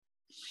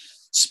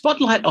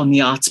Spotlight on the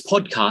Arts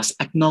podcast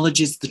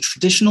acknowledges the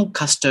traditional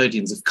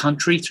custodians of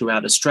country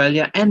throughout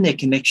Australia and their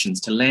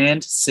connections to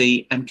land,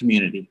 sea and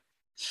community.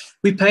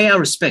 We pay our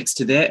respects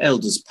to their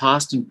elders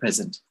past and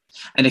present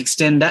and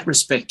extend that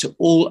respect to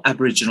all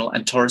Aboriginal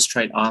and Torres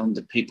Strait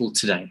Islander people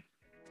today.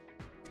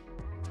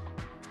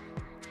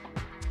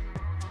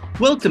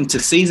 Welcome to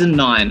Season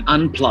 9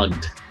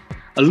 Unplugged,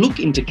 a look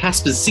into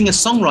Casper's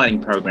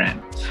singer-songwriting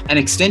program, an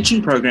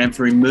extension program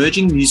for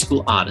emerging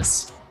musical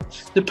artists.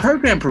 The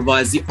program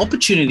provides the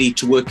opportunity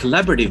to work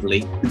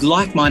collaboratively with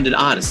like-minded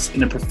artists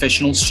in a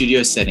professional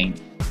studio setting,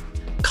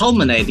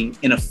 culminating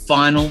in a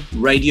final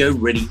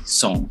radio-ready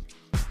song.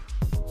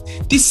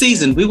 This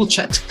season, we will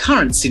chat to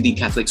current Sydney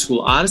Catholic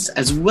School artists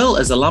as well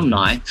as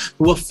alumni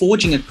who are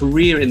forging a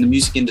career in the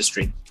music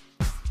industry.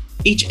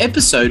 Each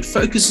episode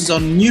focuses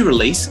on a new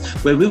release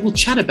where we will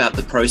chat about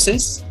the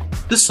process,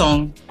 the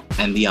song,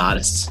 and the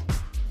artists.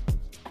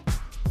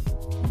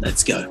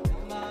 Let's go.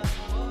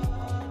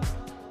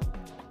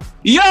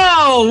 Yo,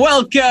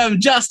 welcome,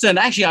 Justin.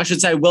 Actually, I should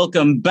say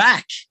welcome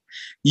back.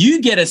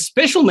 You get a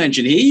special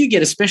mention here. You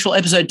get a special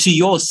episode to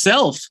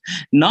yourself.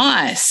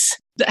 Nice.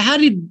 How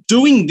did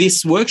doing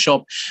this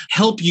workshop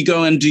help you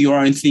go and do your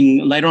own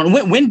thing later on?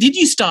 When did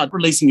you start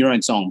releasing your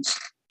own songs?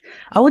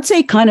 I would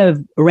say kind of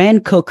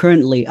ran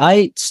concurrently.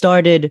 I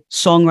started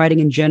songwriting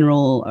in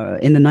general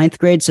in the 9th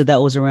grade. So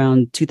that was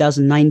around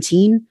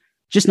 2019,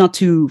 just not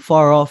too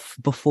far off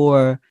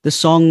before the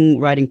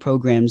songwriting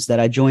programs that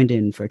I joined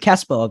in for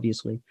Casper,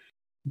 obviously.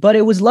 But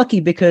it was lucky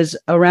because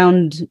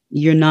around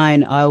year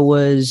 9, I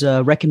was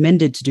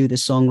recommended to do the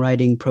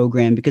songwriting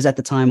program because at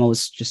the time I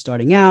was just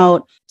starting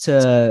out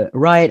to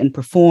write and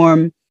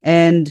perform.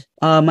 And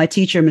my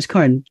teacher, Ms.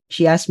 Kern,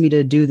 she asked me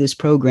to do this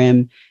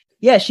program.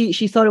 Yeah,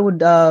 she thought it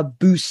would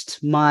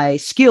boost my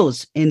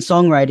skills in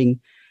songwriting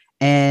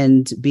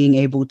and being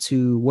able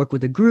to work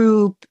with a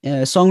group,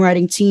 a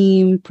songwriting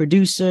team,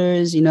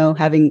 producers,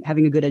 having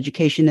a good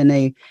education and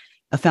a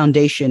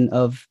foundation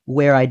of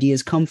where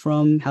ideas come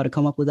from, how to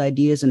come up with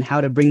ideas and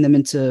how to bring them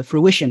into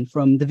fruition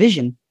from the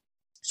vision.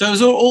 So it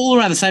was all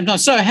around the same time.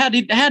 So how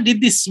did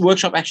this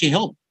workshop actually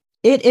help?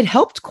 It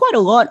helped quite a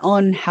lot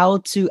on how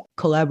to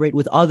collaborate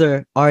with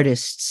other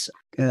artists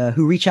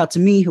who reach out to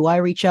me, who I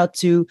reach out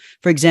to.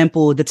 For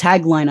example, the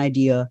tagline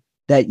idea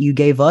that you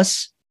gave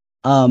us,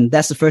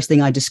 that's the first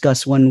thing I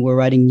discuss when we're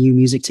writing new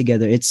music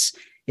together. It's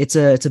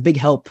a big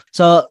help.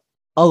 So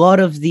a lot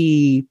of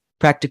the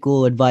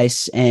practical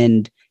advice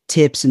and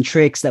tips and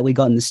tricks that we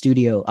got in the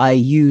studio, I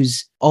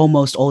use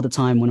almost all the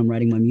time when I'm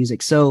writing my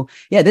music. So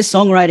yeah, this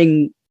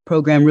songwriting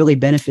program really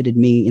benefited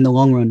me in the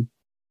long run.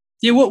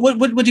 Yeah, what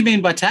do you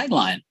mean by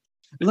tagline?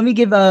 Let me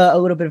give a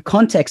little bit of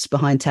context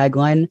behind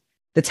tagline.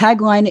 The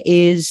tagline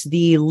is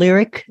the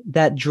lyric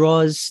that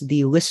draws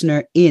the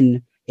listener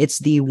in. It's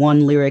the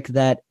one lyric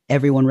that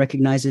everyone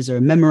recognizes or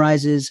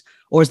memorizes,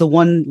 or is the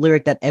one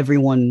lyric that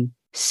everyone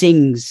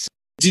sings.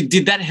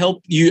 Did that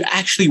help you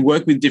actually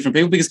work with different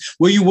people? Because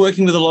were you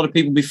working with a lot of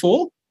people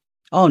before?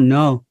 Oh,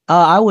 no.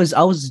 I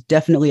was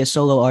definitely a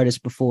solo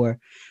artist before,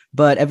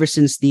 but ever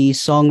since the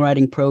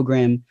songwriting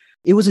program,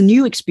 it was a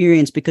new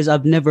experience because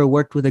I've never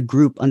worked with a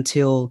group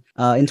until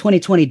in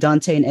 2020,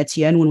 Dante and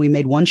Etienne, when we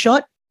made One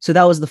Shot. So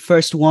that was the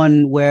first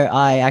one where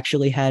I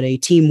actually had a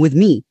team with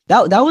me.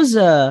 That was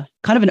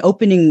kind of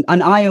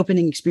an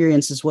eye-opening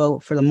experience as well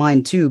for the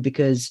mind too,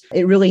 because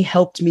it really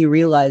helped me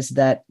realize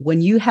that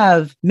when you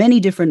have many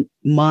different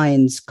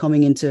minds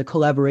coming into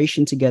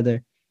collaboration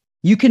together,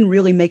 you can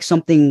really make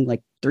something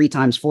like 3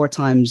 times, 4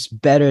 times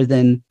better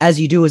than as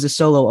you do as a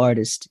solo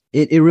artist.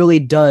 It really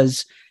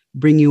does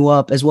bring you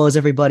up as well as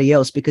everybody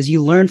else because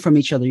you learn from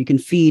each other. You can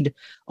feed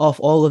off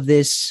all of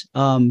this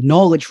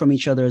knowledge from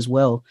each other as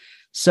well.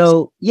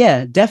 So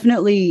yeah,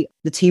 definitely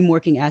the team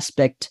working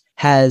aspect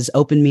has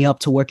opened me up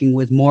to working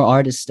with more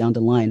artists down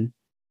the line.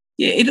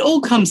 Yeah, it all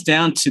comes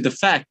down to the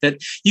fact that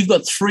you've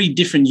got 3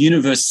 different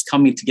universes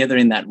coming together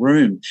in that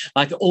room.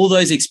 Like all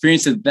those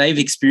experiences that they've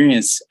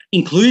experienced,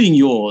 including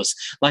yours,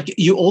 like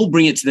you all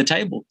bring it to the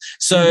table.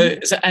 So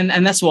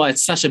and that's why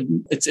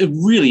it's a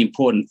really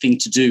important thing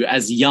to do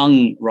as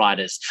young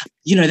writers.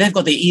 They've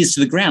got their ears to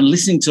the ground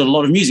listening to a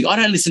lot of music. I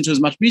don't listen to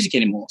as much music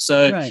anymore.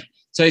 So right.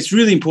 So it's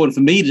really important for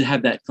me to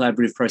have that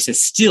collaborative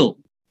process still.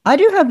 I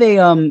do have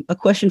a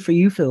question for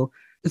you, Phil.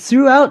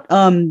 Throughout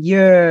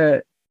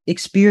your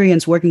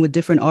experience working with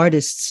different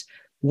artists,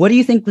 what do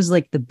you think was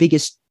like the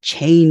biggest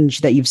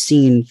change that you've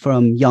seen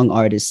from young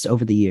artists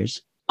over the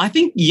years? I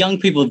think young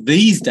people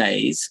these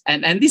days,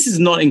 and this is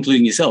not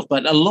including yourself,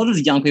 but a lot of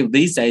the young people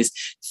these days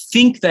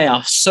think they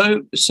are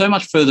so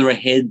much further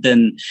ahead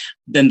than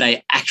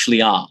they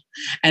actually are.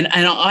 And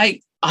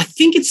I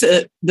think it's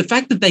the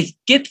fact that they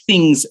get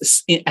things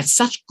at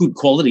such good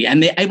quality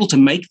and they're able to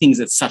make things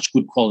at such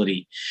good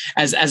quality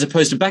as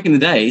opposed to back in the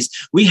days,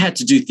 we had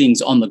to do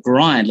things on the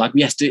grind. Like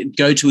we had to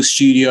go to a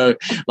studio,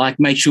 like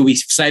make sure we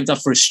saved up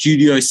for a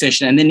studio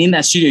session. And then in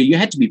that studio, you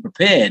had to be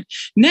prepared.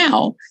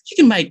 Now you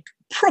can make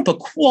proper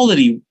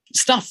quality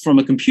stuff from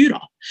a computer.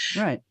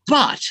 Right.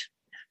 But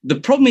the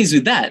problem is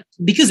with that,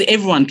 because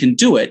everyone can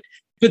do it,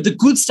 but the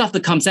good stuff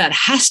that comes out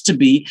has to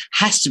be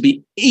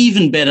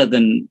even better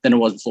than it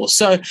was before.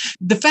 So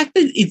the fact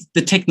that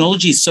the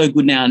technology is so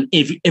good now and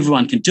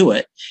everyone can do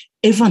it,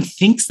 everyone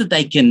thinks that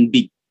they can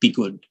be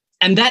good.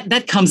 And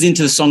that comes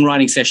into the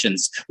songwriting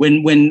sessions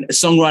when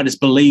songwriters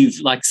believe,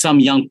 like some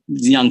young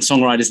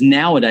songwriters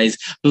nowadays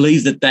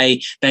believe that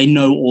they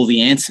know all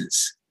the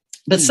answers.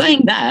 But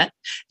saying that,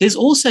 there's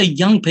also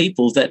young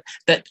people that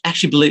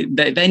actually believe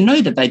they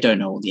know that they don't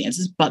know all the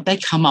answers, but they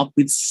come up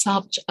with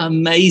such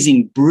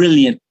amazing,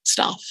 brilliant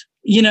stuff.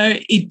 You know,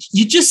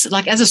 you just,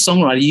 like, as a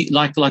songwriter,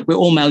 like we're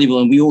all malleable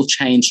and we all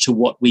change to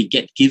what we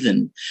get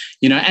given,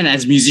 you know, and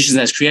as musicians,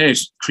 as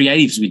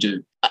creatives we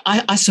do.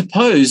 I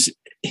suppose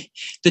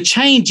the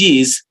change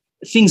is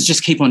things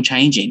just keep on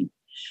changing,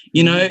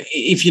 you know,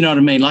 if you know what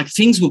I mean. Like,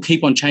 things will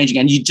keep on changing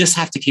and you just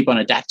have to keep on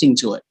adapting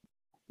to it.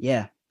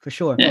 Yeah, for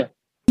sure. Yeah.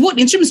 What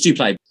instruments do you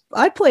play?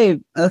 I play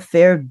a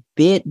fair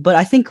bit, but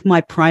I think my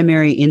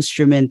primary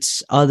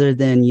instruments, other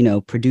than, you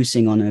know,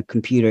 producing on a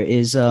computer,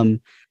 is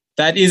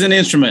that is an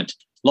instrument.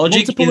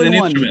 Logic is an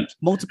instrument.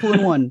 Multiple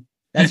in one.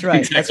 That's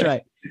right. That's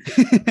right.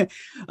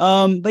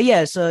 But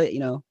yeah, so, you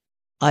know,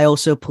 I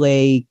also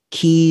play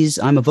keys.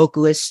 I'm a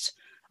vocalist.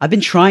 I've been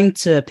trying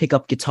to pick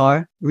up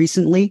guitar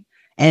recently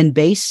and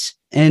bass,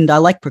 and I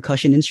like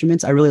percussion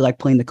instruments. I really like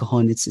playing the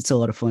cajon. It's a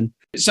lot of fun.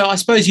 So I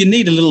suppose you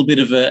need a little bit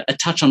of a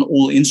touch on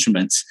all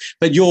instruments,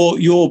 but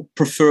your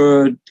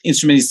preferred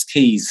instrument is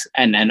keys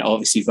and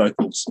obviously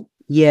vocals.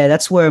 Yeah,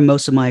 that's where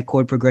most of my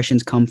chord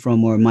progressions come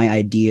from, or my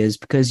ideas,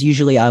 because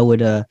usually I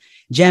would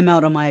jam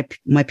out on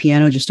my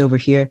piano just over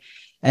here,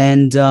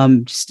 and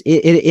just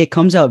it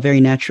comes out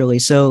very naturally.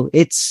 So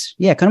it's,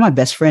 yeah, kind of my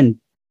best friend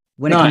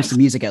when it comes to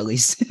music, at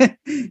least.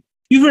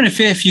 You've written a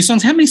fair few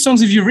songs. How many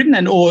songs have you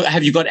written, or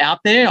have you got out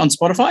there on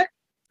Spotify?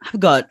 I've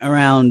got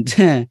around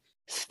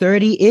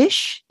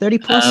 30-ish, 30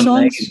 plus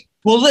songs.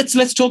 Well,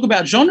 let's talk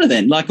about genre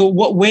then. Like,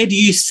 where do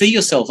you see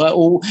yourself,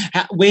 or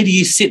where do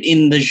you sit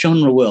in the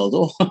genre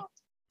world?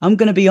 I'm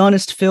going to be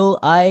honest, Phil,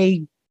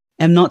 I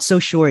am not so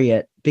sure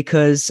yet,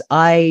 because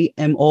I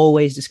am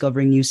always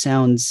discovering new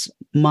sounds.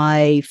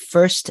 My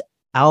first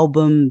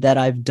album that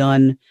I've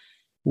done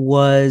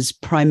was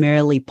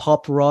primarily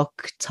pop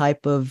rock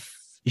type of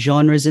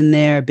genres in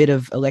there, a bit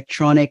of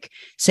electronic.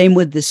 Same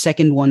with the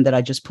second one that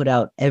I just put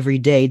out, Every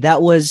Day.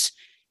 That was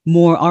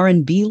more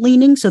R&B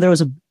leaning. So there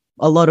was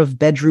a lot of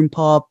bedroom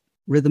pop,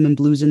 rhythm and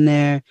blues in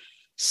there,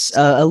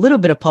 a little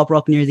bit of pop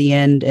rock near the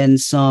end, and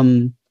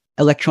some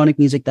electronic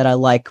music that I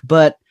like.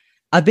 But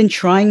I've been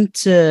trying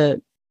to,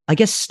 I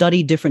guess,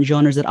 study different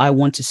genres that I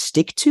want to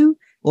stick to,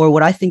 or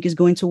what I think is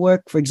going to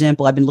work. For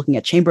example, I've been looking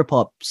at chamber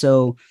pop.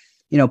 So,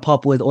 you know,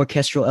 pop with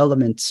orchestral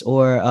elements,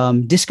 or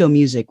disco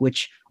music,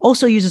 which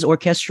also uses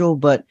orchestral,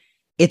 but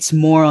it's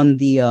more on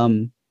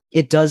the,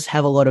 it does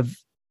have a lot of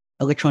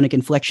electronic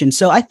inflection.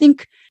 So I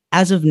think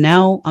as of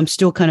now, I'm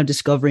still kind of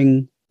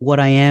discovering what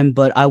I am,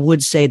 but I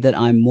would say that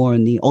I'm more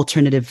on the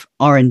alternative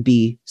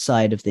R&B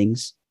side of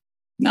things.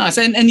 Nice.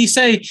 And you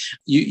say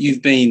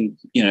you've been,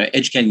 you know,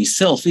 educating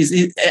yourself.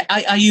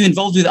 Are you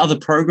involved with other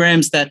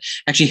programs that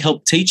actually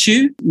help teach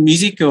you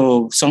music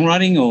or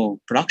songwriting or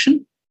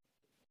production?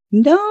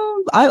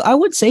 No, I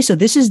would say so.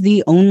 This is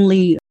the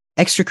only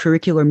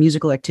extracurricular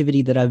musical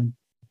activity that I've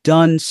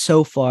done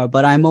so far,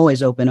 but I'm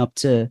always open up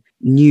to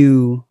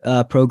new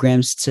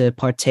programs to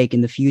partake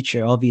in the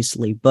future,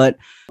 obviously. But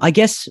I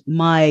guess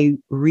my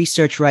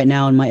research right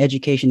now and my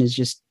education is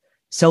just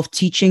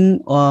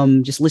self-teaching,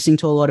 just listening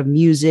to a lot of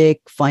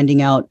music,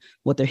 finding out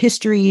what their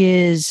history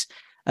is,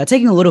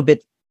 taking a little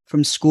bit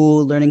from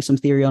school, learning some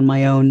theory on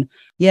my own.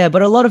 Yeah,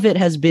 but a lot of it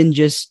has been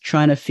just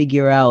trying to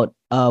figure out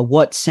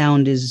what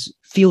sound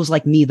feels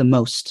like me the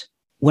most.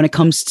 When it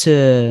comes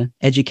to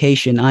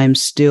education, I'm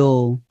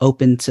still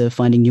open to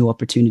finding new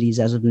opportunities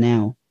as of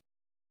now.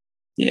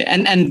 Yeah,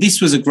 and this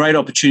was a great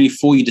opportunity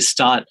for you to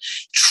start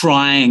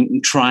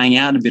trying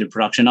out a bit of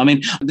production. I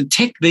mean, the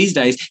tech these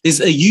days, there's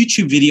a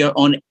YouTube video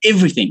on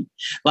everything.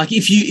 Like,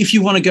 if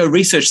you want to go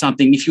research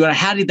something, if you want to,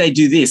 how did they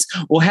do this?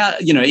 Or how,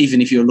 you know,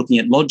 even if you're looking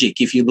at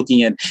Logic, if you're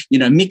looking at, you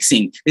know,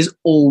 mixing, there's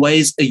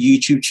always a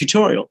YouTube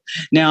tutorial.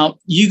 Now,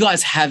 you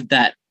guys have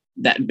that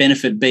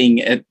benefit being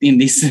in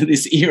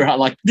this era.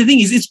 Like, the thing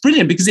is, it's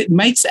brilliant because it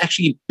makes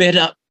actually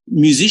better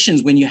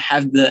musicians when you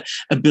have the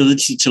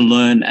ability to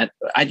learn at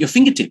your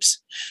fingertips.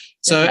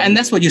 So, and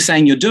that's what you're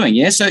saying you're doing,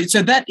 yeah? So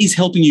that is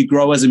helping you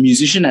grow as a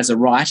musician, as a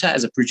writer,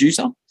 as a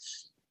producer?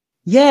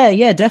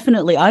 Yeah,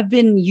 definitely. I've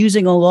been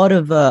using a lot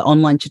of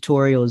online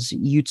tutorials,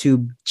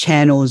 YouTube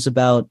channels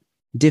about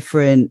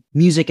different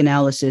music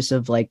analysis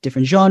of like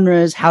different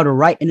genres, how to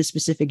write in a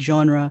specific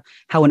genre,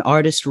 how an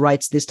artist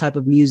writes this type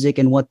of music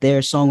and what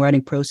their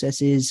songwriting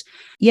process is.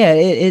 Yeah,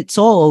 it's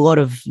all a lot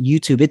of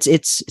YouTube. It's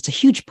a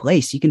huge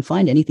place. You can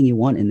find anything you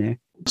want in there.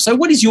 So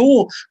what is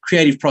your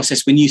creative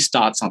process when you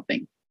start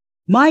something?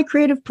 My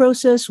creative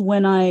process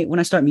when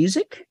I start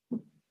music?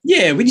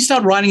 Yeah, when you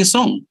start writing a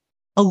song.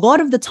 A lot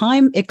of the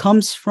time it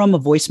comes from a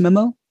voice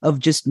memo of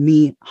just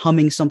me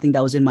humming something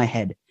that was in my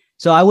head.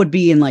 So I would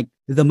be in like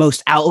the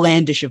most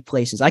outlandish of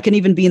places. I can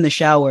even be in the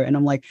shower and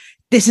I'm like,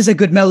 this is a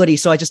good melody.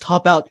 So I just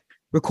hop out,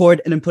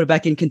 record and then put it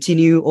back in,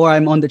 continue, or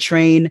I'm on the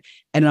train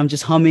and I'm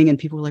just humming and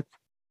people are like,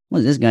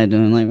 what's this guy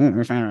doing?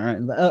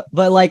 Like,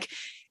 but like,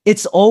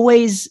 it's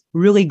always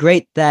really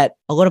great that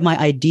a lot of my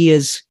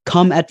ideas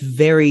come at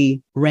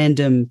very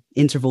random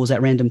intervals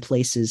at random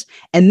places.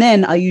 And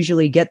then I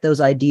usually get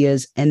those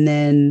ideas and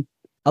then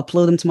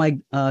upload them to my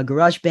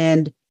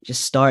GarageBand,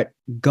 just start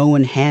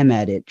going ham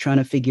at it, trying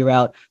to figure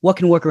out what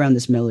can work around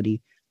this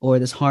melody or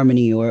this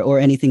harmony or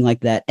anything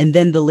like that. And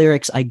then the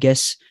lyrics, I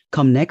guess,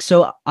 come next.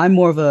 So I'm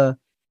more of a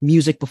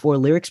music before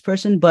lyrics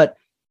person, but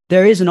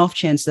there is an off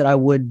chance that I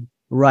would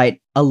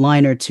write a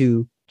line or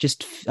two,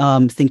 just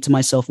think to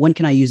myself, when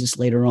can I use this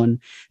later on?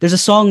 There's a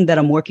song that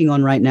I'm working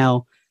on right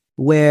now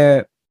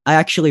where I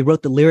actually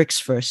wrote the lyrics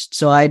first.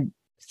 So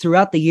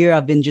throughout the year,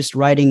 I've been just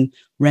writing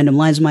random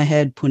lines in my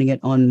head, putting it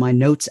on my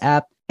notes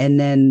app. And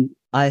then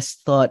I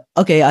thought,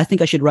 okay, I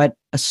think I should write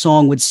a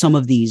song with some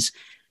of these.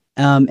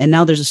 And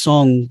now there's a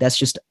song that's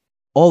just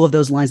all of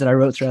those lines that I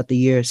wrote throughout the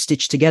year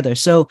stitched together.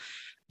 So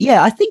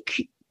yeah, I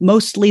think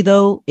mostly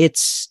though,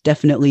 it's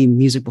definitely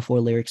music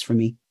before lyrics for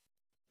me.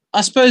 I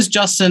suppose,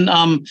 Justin,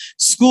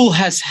 school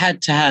has had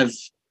to have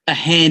a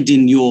hand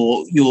in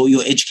your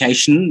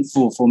education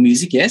for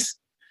music, yes?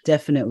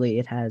 Definitely,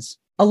 it has.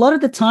 A lot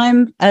of the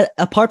time,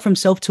 apart from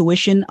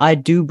self-tuition, I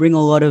do bring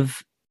a lot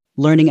of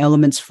learning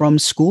elements from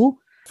school.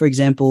 For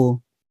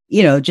example,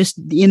 just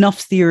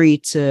enough theory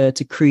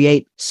to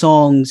create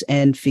songs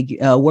and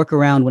work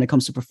around when it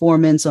comes to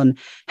performance on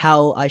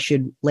how I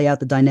should lay out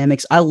the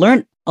dynamics. I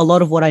learned a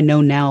lot of what I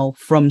know now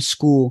from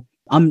school.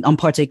 I'm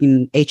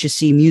partaking in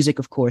HSC music,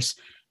 of course.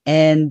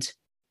 And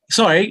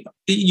sorry,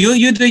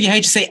 you're doing your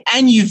HSC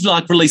and you've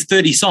released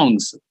 30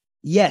 songs.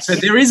 Yes. So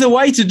there is a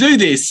way to do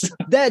this.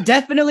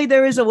 Definitely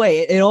there is a way.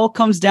 It all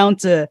comes down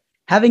to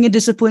having a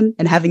discipline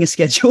and having a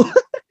schedule.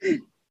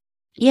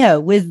 Yeah,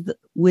 with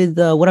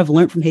what I've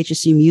learned from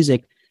HSC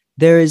music,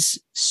 there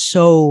is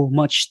so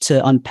much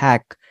to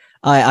unpack.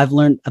 I've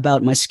learned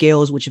about my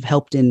scales, which have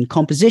helped in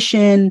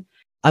composition.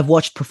 I've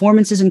watched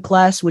performances in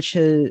class, which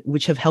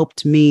have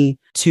helped me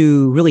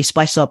to really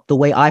spice up the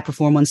way I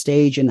perform on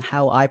stage and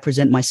how I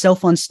present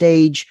myself on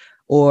stage,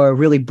 or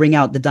really bring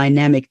out the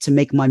dynamic to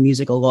make my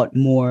music a lot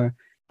more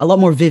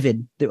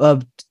vivid,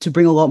 to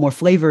bring a lot more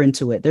flavor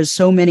into it. There's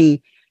so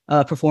many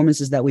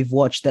performances that we've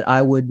watched that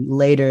I would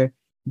later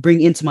bring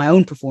into my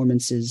own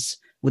performances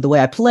with the way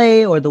I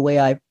play or the way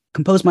I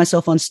compose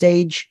myself on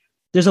stage.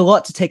 There's a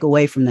lot to take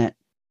away from that.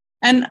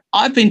 And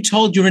I've been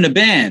told you're in a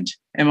band.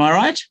 Am I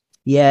right?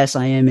 Yes,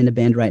 I am in a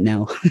band right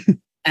now.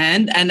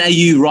 And are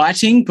you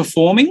writing,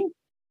 performing?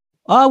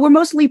 We're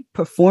mostly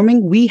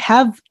performing. We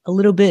have a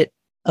little bit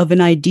of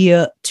an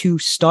idea to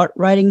start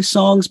writing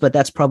songs, but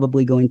that's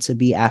probably going to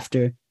be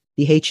after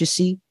the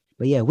HSC.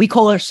 But yeah, we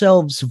call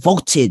ourselves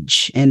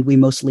Voltage, and we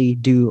mostly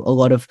do a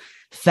lot of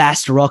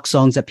fast rock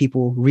songs that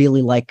people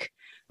really like.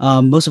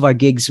 Most of our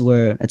gigs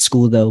were at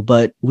school though,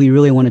 but we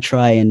really want to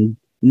try and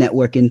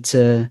network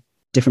into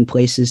different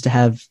places to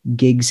have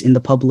gigs in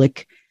the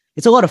public.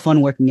 It's a lot of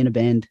fun working in a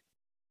band.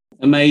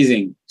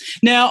 Amazing.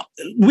 Now,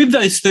 with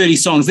those 30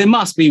 songs, there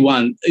must be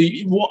one,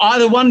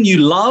 either one you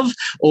love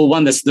or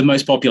one that's the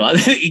most popular.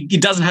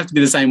 It doesn't have to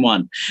be the same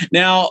one.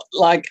 Now,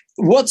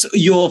 what's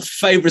your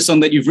favorite song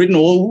that you've written,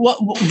 or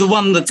the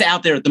one that's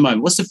out there at the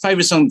moment? What's the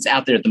favorite song that's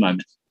out there at the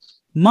moment?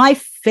 My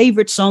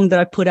favorite song that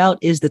I put out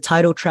is the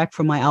title track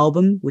from my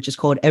album, which is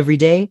called Every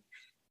Day.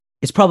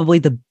 It's probably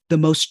the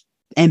most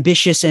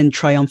ambitious and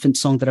triumphant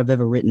song that I've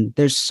ever written.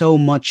 There's so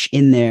much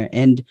in there,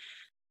 and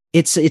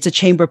it's a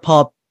chamber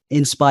pop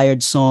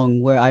inspired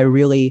song where I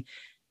really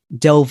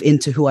delve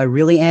into who I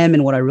really am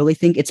and what I really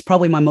think. It's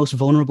probably my most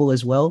vulnerable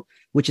as well,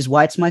 which is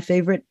why it's my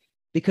favorite,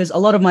 because a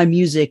lot of my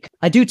music,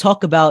 I do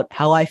talk about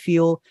how I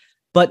feel,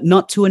 but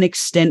not to an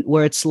extent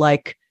where it's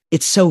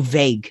so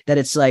vague that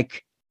it's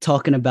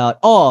talking about,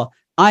 oh,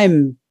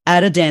 I'm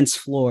at a dance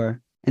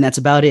floor and that's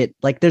about it.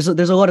 There's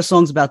a lot of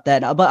songs about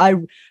that, but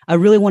I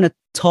really want to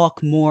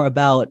talk more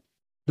about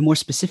the more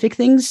specific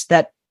things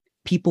that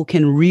people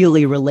can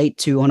really relate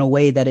to on a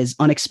way that is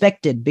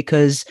unexpected,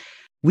 because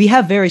we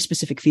have very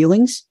specific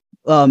feelings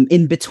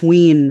in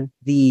between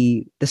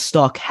the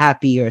stock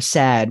happy or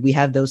sad. We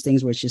have those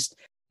things where it's just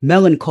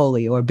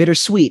melancholy or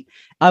bittersweet.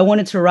 I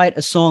wanted to write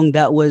a song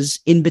that was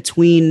in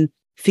between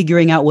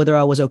figuring out whether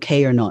I was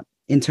okay or not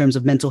in terms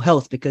of mental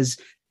health, because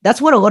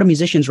that's what a lot of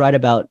musicians write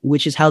about,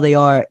 which is how they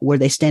are, where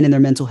they stand in their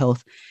mental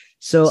health.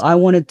 So I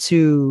wanted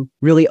to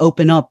really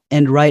open up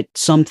and write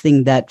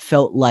something that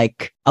felt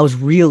like I was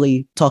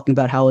really talking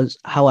about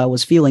how I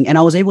was feeling. And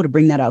I was able to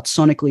bring that out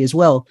sonically as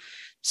well.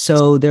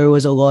 So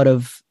there's a lot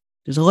of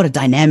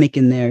dynamic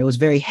in there. It was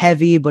very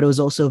heavy, but it was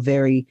also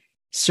very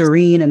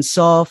serene and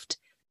soft.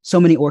 So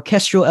many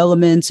orchestral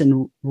elements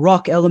and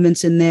rock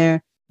elements in there.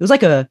 It was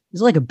like a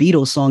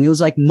Beatles song. It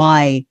was like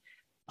my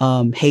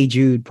Hey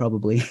Jude,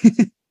 probably.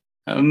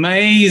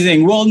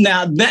 Amazing. Well,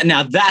 now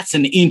that's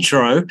an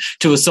intro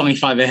to a song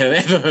if I've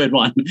ever heard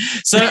one.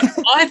 So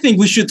I think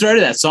we should throw to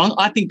that song.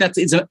 I think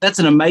that's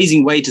an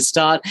amazing way to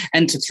start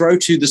and to throw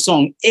to the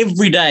song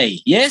Every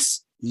Day.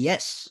 Yes?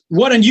 Yes.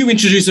 Why don't you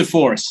introduce it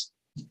for us?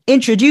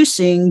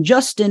 Introducing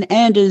Justin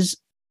Anders'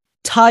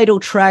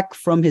 title track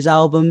from his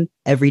album,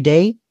 Every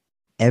Day,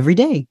 Every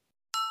Day.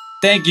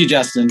 Thank you,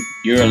 Justin.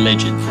 You're a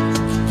legend.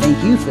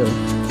 Thank you, Phil.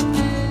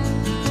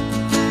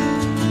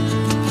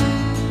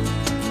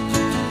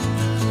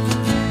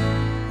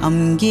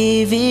 I'm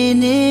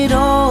giving it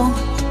all,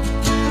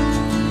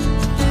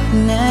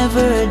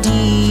 never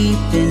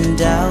deep in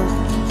doubt.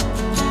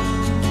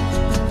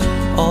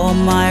 All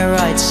my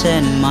rights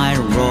and my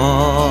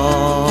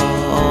wrongs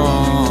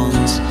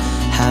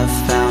have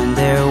found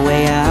their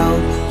way out.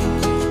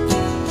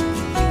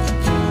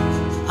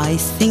 I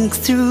think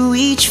through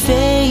each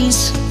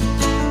phase,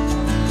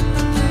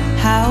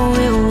 how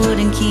it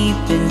wouldn't keep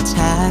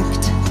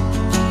intact.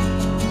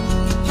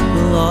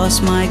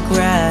 Lost my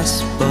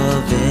grasp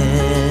of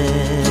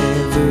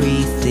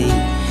everything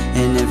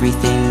and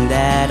everything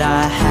that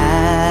I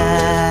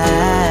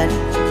had.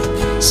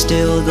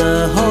 Still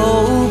the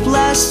hope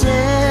lasts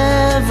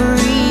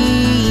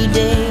every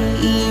day,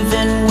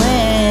 even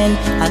when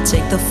I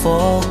take the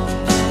fall.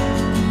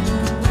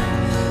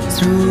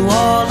 Through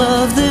all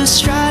of the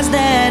strides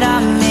that I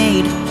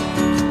made,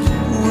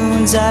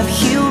 wounds I've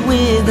healed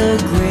with a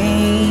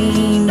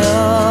grain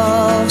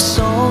of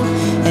salt.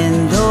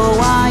 And though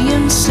I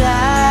am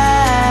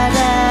sad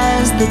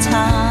as the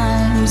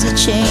times are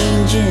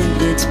changing,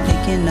 it's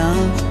picking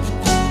up.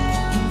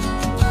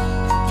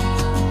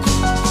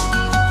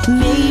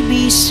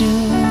 Maybe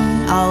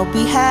soon I'll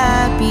be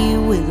happy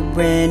with a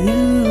brand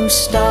new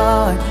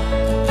start.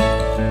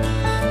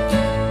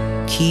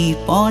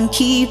 Keep on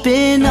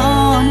keeping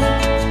on.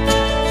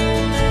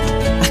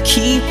 I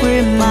keep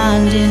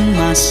reminding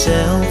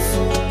myself,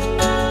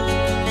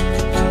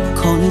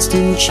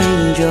 constant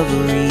change of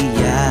reality.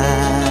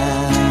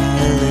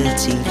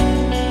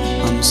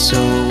 I'm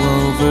so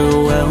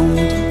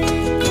overwhelmed.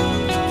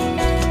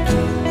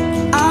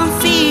 I'm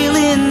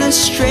feeling the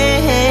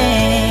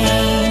strain.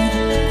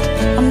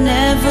 I'm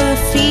never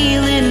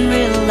feeling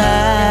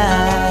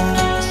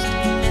relaxed.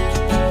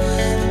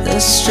 The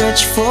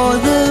stretch for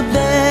the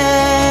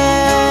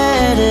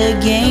better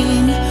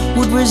gain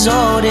would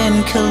result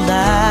in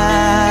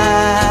collapse.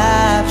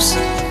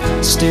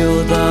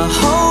 Still the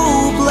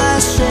hope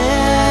lasts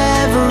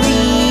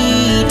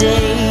every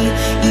day,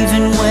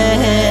 even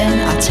when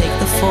I take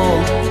the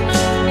fall.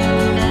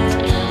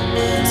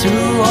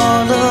 Through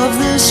all of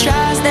the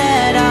strides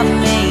that I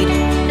made,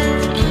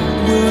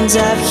 wounds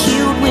I've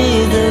healed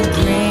with a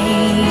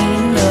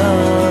grain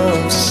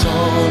of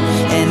salt.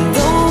 And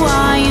though I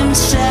am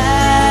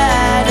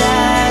sad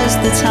as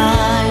the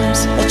times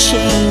are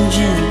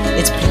changing,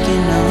 it's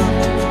picking up.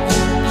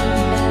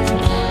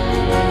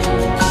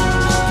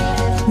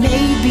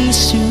 Maybe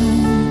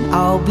soon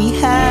I'll be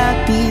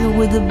happy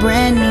with a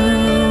brand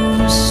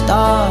new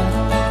start.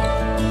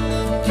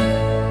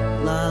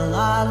 La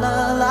la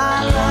la la la.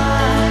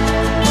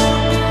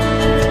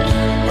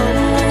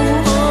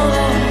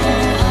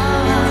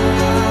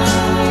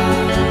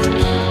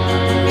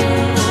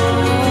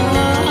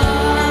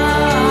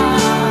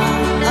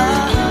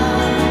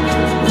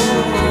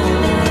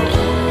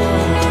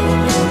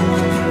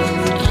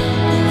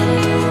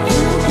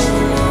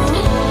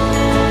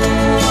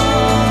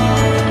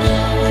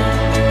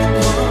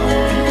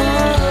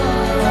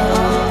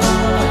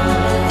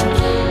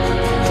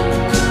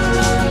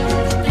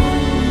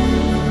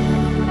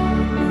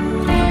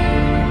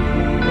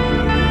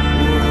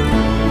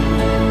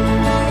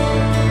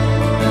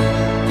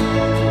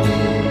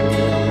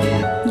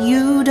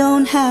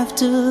 Have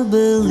to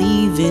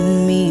believe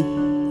in me.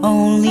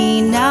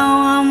 Only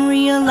now I'm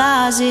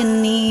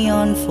realizing the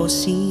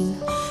unforeseen,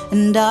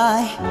 and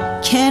I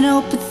can't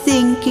help but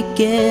think it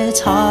gets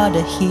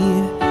harder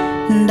here.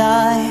 And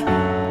I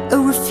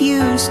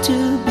refuse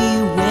to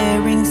be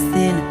wearing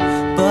thin,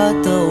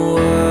 but the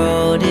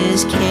world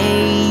is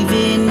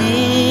caving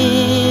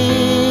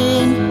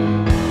in.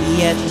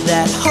 Yet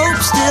that hope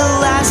still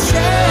lasts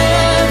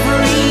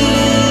every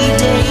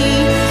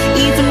day,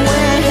 even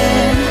when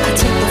I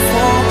take the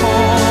fall.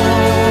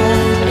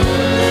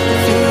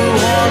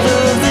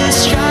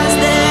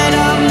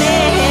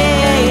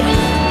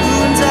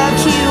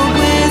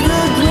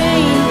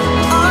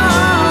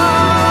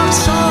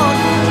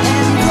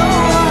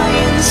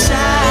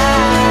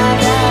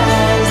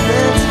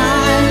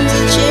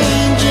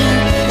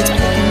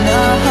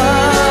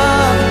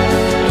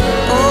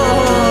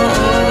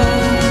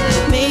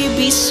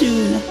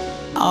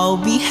 I'll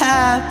be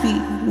happy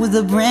with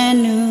a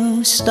brand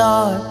new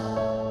start.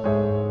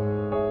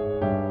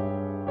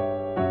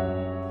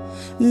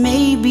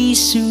 Maybe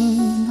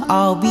soon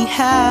I'll be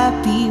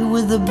happy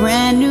with a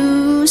brand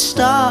new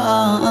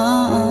start.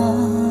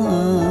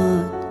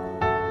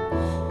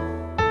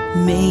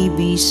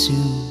 Maybe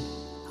soon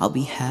I'll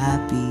be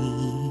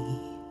happy.